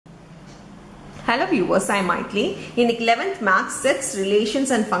Hello viewers, I am Maitli. In 11th Maths Sets,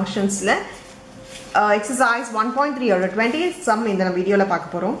 Relations and Functions exercise 1.3 or 20th sum in the video la paaka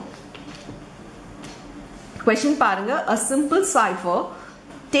porom. Question parunga, a simple cipher,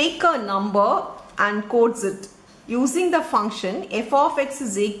 take a number and codes it using the function f of x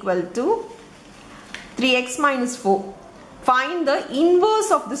is equal to 3x minus 4. Find the inverse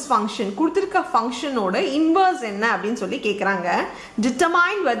of this function. குடுத்திருக்க function ஓட inverse என்ன அப்படினு சொல்லி கேக்குறாங்க.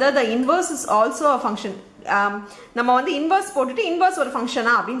 Determine whether the inverse is also a function. நம்ம வந்து inverse போட்டுட்டு inverse ஒரு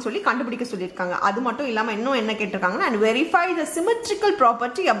ஃபங்க்ஷனா அப்படினு சொல்லி கண்டுபிடிக்க சொல்லிருக்காங்க. அது மட்டும் இல்லாம இன்னும் என்ன கேட்டிருக்காங்கன்னா and verify the symmetrical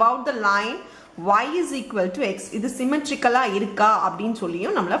property about the line y is equal to x. இது symmetricalா இருக்கா அப்படினு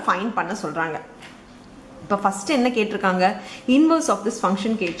சொல்லியும் நம்மள ஃபைண்ட் பண்ண சொல்றாங்க. இப்போ ஃபர்ஸ்ட் என்ன கேட்டிருக்காங்க, இன்வர்ஸ் ஆஃப் திஸ்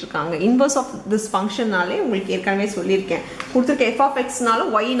ஃபங்க்ஷன் கேட்டிருக்காங்க. இன்வர்ஸ் ஆஃப் திஸ் ஃபங்க்ஷன்னாலே உங்களுக்கு ஏற்கனவே சொல்லியிருக்கேன். கொடுத்துருக்க F of எக்ஸ்னாலும்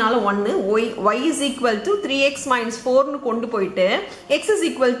ஒய்னால 1, Y is equal to 3x minus 4னு கொண்டு போயிட்டு எக்ஸ் இஸ்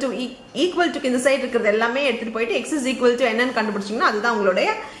ஈக்குவல் டு இந்த சைடு இருக்கிறது எல்லாமே எடுத்துட்டு போயிட்டு எக்ஸ் இஸ் ஈக்குவல் டு என்னன்னு கண்டுபிடிச்சிங்கன்னா அதுதான் உங்களுடைய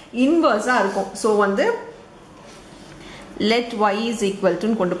இன்வர்ஸா இருக்கும். ஸோ வந்து let y is equal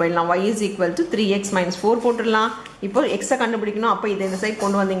to கொண்டு போயிடலாம். y is equal to 3x minus 4 போட்டுடலாம். இப்போ எக்ஸை கண்டுபிடிக்கணும். அப்போ இதை இந்த சைடு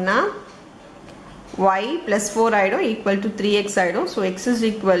கொண்டு வந்தீங்கன்னா y plus 4 ஆயிடும் equal to 3x ஆயிடும். So x is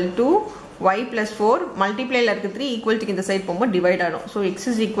equal to y plus 4 multiply ல இருக்கு 3 equal to இந்த சைடு போகும்போது divide ஆயிடும். So x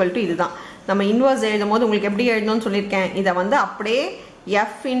is equal to இதுதான். நம்ம இன்வர்ஸ் எழுதும் போது உங்களுக்கு எப்படி எழுதணும்னு சொல்லியிருக்கேன். இதை வந்து அப்படியே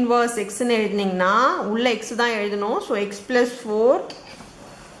f inverse x ன்னு எழுதினீங்கன்னா உள்ள x தான் எழுதணும். So x plus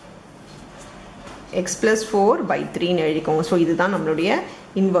 4 by 3 ன்னு எழுதிக்கோங்க. ஸோ இதுதான் நம்மளுடைய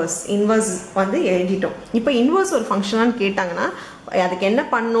இன்வர்ஸ் வந்து எழுதிட்டோம். இப்போ இன்வர்ஸ் ஒரு ஃபங்க்ஷனான்னு கேட்டாங்கன்னா அதுக்கு என்ன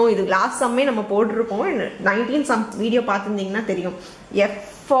பண்ணணும், இது லாஸ்ட் சம்மே நம்ம போட்டிருப்போம். 19 சம் வீடியோ பார்த்துருந்தீங்கன்னா தெரியும்.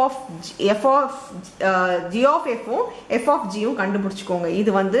 F of G of எஃப்பும் F of ஜியும் கண்டுபிடிச்சிக்கோங்க.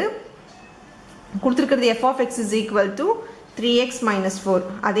 இது வந்து கொடுத்துருக்கிறது F of X is equal to 3x minus 4.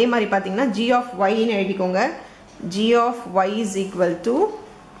 அதே மாதிரி பார்த்தீங்கன்னா ஜி ஆஃப் ஒய்ன்னு எழுதிக்கோங்க. G of Y is equal to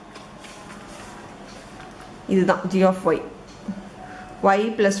இதுதான் g of y, y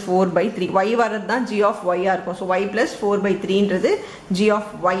plus 4 by 3. y வரது தான் g of y ஆ இருக்கும். So y plus 4 by 3ன்றது g of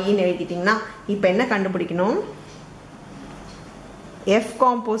y ன்னு எழுதிட்டிங்கன்னா இப்போ என்ன கண்டுபிடிக்கணும்,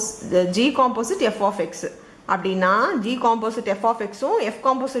 g composite f of x. அப்படின்னா g composite f of x um f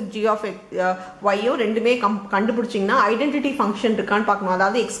composite g of y உம் ரெண்டுமே கண்டுபிடிச்சிங்கன்னா identity function இருக்கான்னு பார்க்கணும்.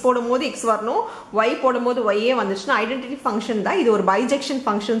 அதாவது x போடும்போது x வரணும், y போடும்போது y வந்துச்சுன்னா ஐடென்டிட்டி ஃபங்க்ஷன் தான். இது ஒரு பைஜெக்ஷன்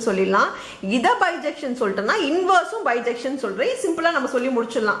ஃபங்க்ஷன் சொல்லிடலாம். இதை பைஜெக்ஷன் சொல்லிட்டோம்னா இன்வர்ஸும் பைஜெக்ஷன் சொல்றேன். சிம்பிளா நம்ம சொல்லி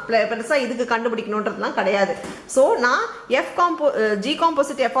முடிச்சிடலாம். பெருசா இதுக்கு கண்டுபிடிக்கணும்ன்றதுலாம் கிடையாது. ஸோ நான் g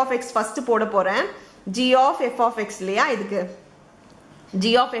composite f of x first போட போறேன். g of f of x இல்லையா, இதுக்கு g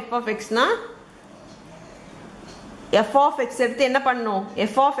of f of x னா f of x எடுத்து என்ன பண்ணணும்,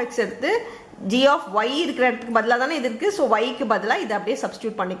 f of x எடுத்து g of y இருக்கிற இடத்துக்கு பதிலா தானே இது இருக்கு. ஸோ y க்கு பதிலா இதை அப்படியே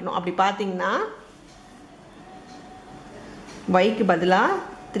சப்ஸ்டியூட் பண்ணிக்கணும். அப்படி பார்த்தீங்கன்னா y க்கு பதிலா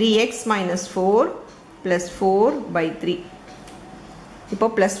 3x minus 4 plus 4 by 3. இப்போ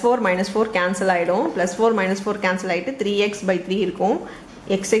plus 4 minus 4 கேன்சல் ஆயிடும். plus 4 minus 4 கேன்சல் ஆயிட்டு 3x by 3 இருக்கும்.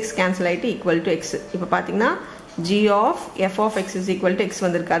 xx கேன்சல் ஆயிட்டு ஈக்குவல் டு x. இப்போ பார்த்தீங்கன்னா g of f of x is equal to x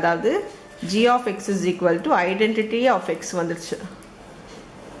வந்திருக்கு. அதாவது g of x is equal to identity of x வந்துருச்சு.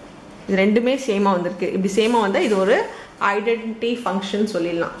 இது ரெண்டுமே சேமா வந்திருக்கு. இப்படி சேமா வந்தால் இது ஒரு ஐடென்டிட்டி ஃபங்க்ஷன்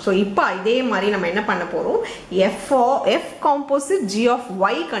சொல்லிடலாம். ஸோ இப்போ இதே மாதிரி நம்ம என்ன பண்ண போகிறோம், f composite g of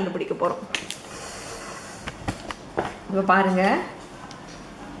y கண்டுபிடிக்க போகிறோம். இப்போ பாருங்க,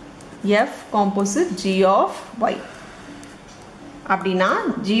 f composite g of y அப்படின்னா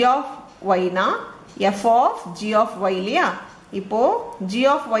g of y னா f of g of y இல்லையா. இப்போ g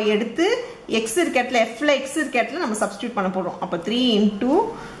of y எடுத்து x இருக்க இடத்துல f ல x இருக்க இடத்துல நம்ம சப்ஸ்டிட்யூட் பண்ண போறோம். அப்ப 3 into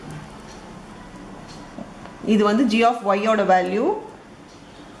இது வந்து g of y ஓட வேல்யூ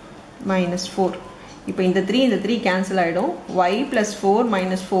 -4. இப்போ இந்த 3 கேன்சல் ஆயிடும். y plus 4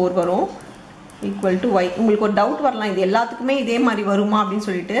 minus 4 வரும் equal to y. உங்களுக்கு ஒரு டவுட் வரலாம், இது எல்லாத்துக்குமே இதே மாதிரி வருமா அப்படின்னு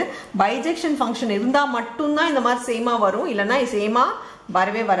சொல்லிட்டு. பைஜெக்ஷன் ஃபங்க்ஷன் இருந்தா மட்டும்தான் இந்த மாதிரி சேமா வரும், இல்லைன்னா சேமா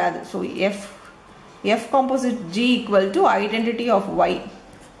வரவே வராது. So f composite g equal to identity of y.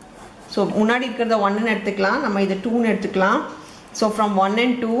 So முன்னாடி இருக்கிறத 1ன்னு எடுத்துக்கலாம், நம்ம இதை 2ன்னு எடுத்துக்கலாம். ஸோ ஃப்ரம் 1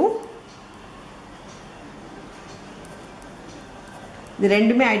 and 2 இது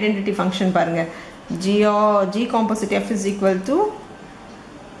ரெண்டுமே ஐடென்டிட்டி ஃபங்க்ஷன் பாருங்க. g composite f is equal to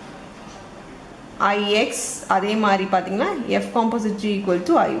ix. அதே மாதிரி பார்த்தீங்கன்னா f composite g equal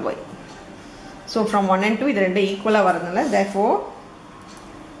to iy. So from 1 and 2 இது ரெண்டு ஈக்குவலாக வரதுனால therefore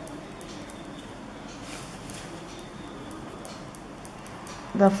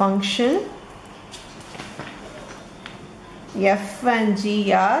the function f and g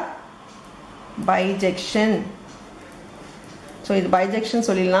are bijection. So So இது bijection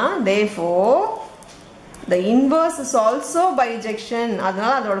சொல்லிடலாம். Therefore the inverse is also bijection.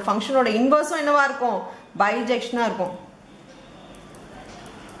 அதனால அதோட ஃபங்க்ஷனோட இன்வர்ஸும் என்னவா இருக்கும்? பைஜெக்ஷனா இருக்கும்.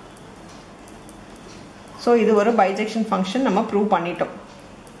 So இது ஒரு bijection function நம்ம ப்ரூவ் பண்ணிட்டோம்.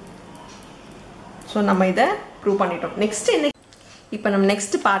 So நம்ம இத ப்ரூவ் பண்ணிட்டோம். நெக்ஸ்ட் என்ன? இப்போ நம்ம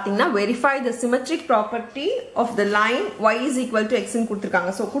நெக்ஸ்ட் பாத்தீங்கன்னா verify the symmetric property of the line y is equal to x ன்னு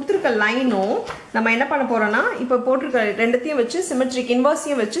கொடுத்திருக்காங்க. சோ கொடுத்திருக்க லைனும் நம்ம என்ன பண்ண போறோம்னா இப்போ போட்டுருக்க ரெண்டுத்தையும் வச்சு சிமெட்ரிக்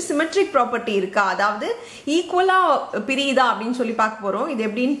இன்வர்ஸையும் வச்சு சிமெட்ரிக் ப்ராப்பர்ட்டி இருக்கா, அதாவது ஈக்குவலா பிரியுதா அப்படின்னு சொல்லி பார்க்க போறோம். இது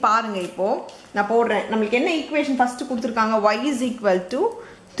எப்படின்னு பாருங்க. இப்போ நான் போடுறேன். நமக்கு என்ன ஈக்குவேஷன் ஃபர்ஸ்ட் கொடுத்திருக்காங்க? y is equal to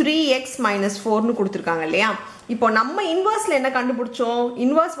 3x minus 4 னு கொடுத்திருக்காங்க இல்லையா? இப்போ நம்ம இன்வர்ஸ்ல என்ன கண்டுபிடிச்சோம்?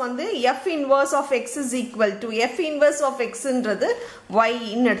 இன்வர்ஸ் வந்து f inverse of x is equal to f inverse of x ன்றது y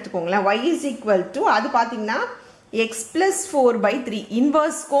ன்னு எடுத்துக்கோங்களேன். y is equal to அது பாத்தீங்கன்னா x plus 4 by 3.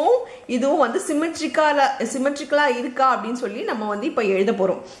 இன்வர்ஸ்க்கும் இதுவும் வந்து சிமெட்ரிக்கலா இருக்கா அப்படின்னு சொல்லி நம்ம வந்து இப்போ எழுத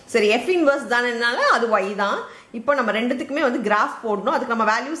போறோம். சரி, f inverse தானேனால அது y தான். இப்போ நம்ம ரெண்டுத்துக்குமே வந்து கிராஃப் போடணும். அதுக்கு நம்ம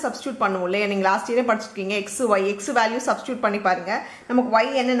வேல்யூ சப்ஸ்டிட்யூட் பண்ணுவோம் இல்லையா? நீங்க லாஸ்ட் இயரே படிச்சிருக்கீங்க. x y x value substitute பண்ணி பாருங்க. நமக்கு y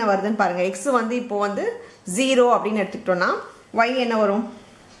என்னென்ன வருதுன்னு பாருங்க. x வந்து இப்போ வந்து 0 அப்படின்னு எடுத்துக்கிட்டோம்னா y என்ன வரும்?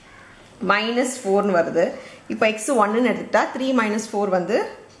 -4 ன்னு வருது. இப்போ x 1 ன்னு எடுத்துட்டா 3 - 4 வந்து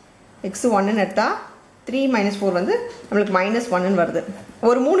x 1 ன்னு எடுத்தா 3 - 4 வந்து நமக்கு -1 ன்னு வருது.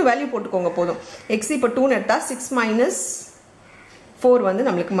 ஒரு 3 வேல்யூ போட்டுக்கோங்க போதும். x இப்போ 2 ன்னு எடுத்தா 6 - 4 வந்து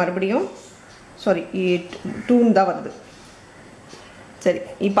நமக்கு மறுபடியும் சாரி 2 தான் வருது. சரி,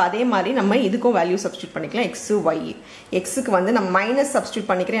 இப்போ அதே மாதிரி நம்ம இதுக்கும் வேல்யூ சப்ஸ்டிட்யூட் பண்ணிக்கலாம். x y xக்கு வந்து நம்ம மைனஸ் சப்ஸ்டிட்யூட்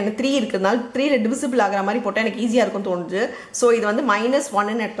பண்ணிக்கிறேன். எனக்கு 3 இருக்கிறதுனால 3ல டிவிசிபிள் ஆகிற மாதிரி போட்டால் எனக்கு ஈஸியாக இருக்கும் தோணுது. ஸோ இது வந்து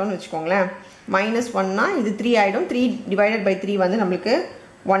 -1 ன்னு எடுத்தோம்னு வச்சுக்கோங்களேன். -1னா இது 3 ஆகிடும். 3 டிவைடட் பை 3 வந்து நம்மளுக்கு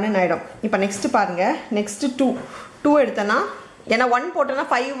 1 ன்னு ஆகிடும். இப்போ நெக்ஸ்ட் பாருங்க. நெக்ஸ்ட் 2 எடுத்தோன்னா ஏன்னா 1 போட்டோன்னா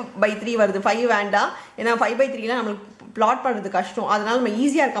 5/3 வருது. 5 வேண்டாம், ஏன்னா 5/3லாம் நம்மளுக்கு பிளாட் பண்ணுறது கஷ்டம். அதனால நம்ம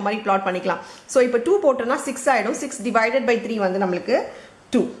ஈஸியாக இருக்க மாதிரி பிளாட் பண்ணிக்கலாம். ஸோ இப்போ 2 போட்டோன்னா 6 ஆகிடும். 6 டிவைடட் பை 3 வந்து நம்மளுக்கு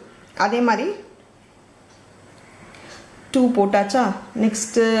 2. அதே மாதிரி 2 போட்டாச்சா?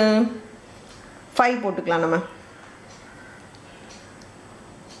 நெக்ஸ்ட்டு 5 போட்டுக்கலாம். நம்ம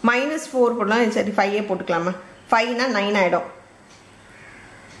 -4 போடலாம். சரி, 5 போட்டுக்கலாமா? 5னா 9 ஆகிடும்.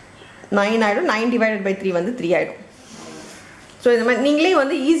 9 ஆகிடும். 9 டிவைடட் பை 3 வந்து 3 ஆகிடும். ஸோ இந்த மாதிரி நீங்களே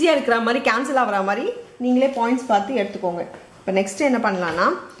வந்து ஈஸியாக இருக்கிற மாதிரி கேன்சல் ஆகிற மாதிரி நீங்களே பாயிண்ட்ஸ் பார்த்து எடுத்துக்கோங்க. இப்போ நெக்ஸ்ட் என்ன பண்ணலாம்னா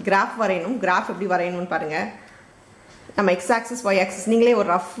கிராஃப் வரையணும். கிராஃப் எப்படி வரையணும்னு பாருங்கள். நம்ம எக்ஸ் ஆக்சிஸ் ஒய் ஆக்சிஸ் நீங்களே ஒரு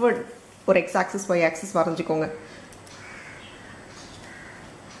ரஃப் ஒரு X axis Y axis வரைஞ்சிக்கோங்க.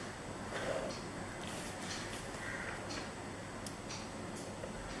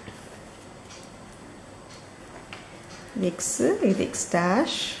 X இது எக்ஸ்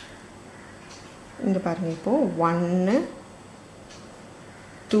டேஷ். இங்கே பாருங்கள். இப்போது 1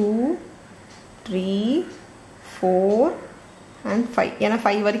 2 3 4 and 5. ஏன்னா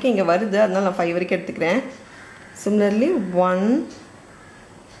 5 வரைக்கும் இங்கே வருது, அதனால நான் 5 வரைக்கும் எடுத்துக்கிறேன். சிமிலர்லி 1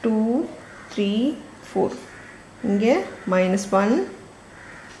 2 3 4 இங்கே -1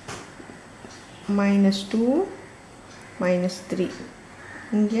 -2 -3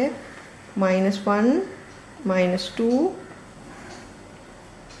 இங்கே -1 -2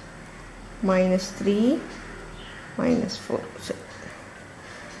 -3 -4. சரி,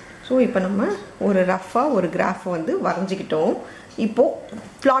 ஸோ இப்போ நம்ம ஒரு ரஃபாக ஒரு கிராஃபை வந்து வரைஞ்சிக்கிட்டோம். இப்போது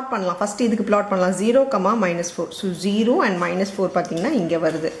பிளாட் பண்ணலாம். ஃபஸ்ட்டு இதுக்கு பிளாட் பண்ணலாம். 0, -4. ஸோ 0 and -4 பார்த்தீங்கன்னா இங்கே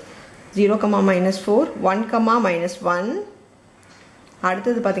வருது. 0, -4 1, -1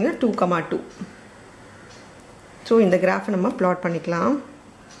 அடுத்தது பார்த்தீங்கன்னா 2, 2. ஸோ இந்த கிராஃபை நம்ம பிளாட் பண்ணிக்கலாம்.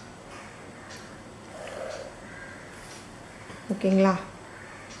 ஓகேங்களா?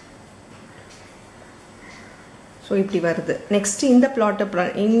 ஸோ இப்படி வருது. நெக்ஸ்ட் இந்த பிளாட்டை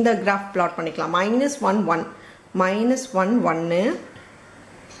இந்த கிராஃப் பிளாட் பண்ணிக்கலாம். -1 1 -1 1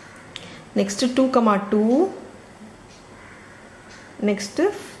 நெக்ஸ்ட் 2, 2 நெக்ஸ்ட்டு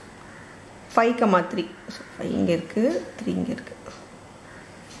 5, 3. ஸோ 5 இங்கே இருக்குது, 3 இங்கே இருக்குது.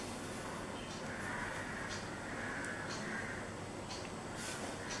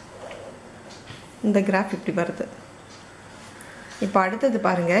 இந்த கிராஃப் இப்படி வருது. இப்போ அடுத்தது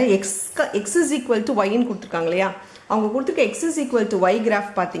பாருங்கள். எக்ஸ் இஸ் ஈக்குவல் டு ஒய்ன்னு கொடுத்துருக்காங்க இல்லையா? அவங்க கொடுத்துருக்க X is equal to Y graph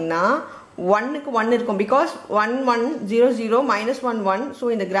பார்த்தீங்கன்னா 1க்கு 1 இருக்கும். பிகாஸ் 1 1 0 0 -1 1. ஸோ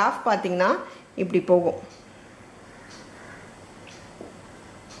இந்த கிராஃப் பார்த்தீங்கன்னா இப்படி போகும்.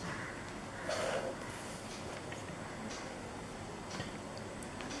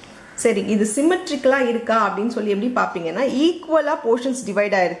 சரி, இது சிமெட்ரிக்கலாக இருக்கா அப்படின்னு சொல்லி எப்படி பார்ப்பீங்கன்னா ஈக்குவலாக போர்ஷன்ஸ்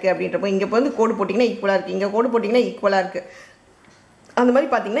டிவைட் ஆயிருக்கு அப்படின்றப்போ இங்கே வந்து கோடு போட்டிங்கன்னா ஈக்குவலாக இருக்குது, இங்கே கோடு போட்டிங்கன்னா ஈக்குவலாக இருக்குது. அந்த மாதிரி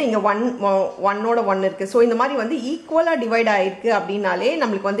பார்த்தீங்கன்னா இங்கே 1ஓட 1 இருக்குது. ஸோ இந்த மாதிரி வந்து ஈக்குவலாக டிவைட் ஆகிருக்கு அப்படின்னாலே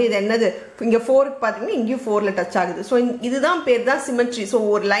நம்மளுக்கு வந்து இது என்னது, இங்கே 4க்கு பார்த்தீங்கன்னா இங்கேயும் 4ல் டச் ஆகுது. ஸோ இதுதான் பேர் தான் சிமெட்ரி. ஸோ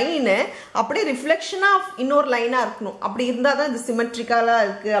ஒரு லைனு அப்படியே ரிஃப்ளெக்ஷனாக ஆஃப் இன்னொரு லைனாக இருக்கணும். அப்படி இருந்தால் தான் இது சிமெட்ரிக்கலாக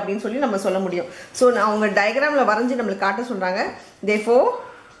இருக்குது அப்படின்னு சொல்லி நம்ம சொல்ல முடியும். ஸோ அவங்க டயக்ராமில் வரைஞ்சி நம்மளுக்கு காட்ட சொல்கிறாங்க.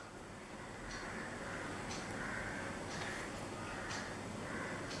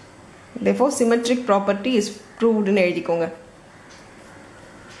 therefore symmetric property is proved ன்னு எழுதிக்கோங்க.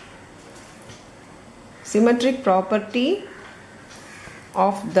 Symmetric property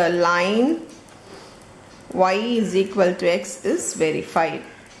of the line y is equal to x is verified.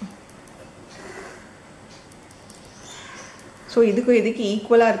 So இதுக்கு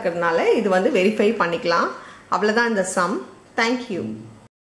ஈக்குவலாக இருக்கிறதுனால இது வந்து வெரிஃபை பண்ணிக்கலாம். அவ்வளோதான் இந்த சம். Thank you.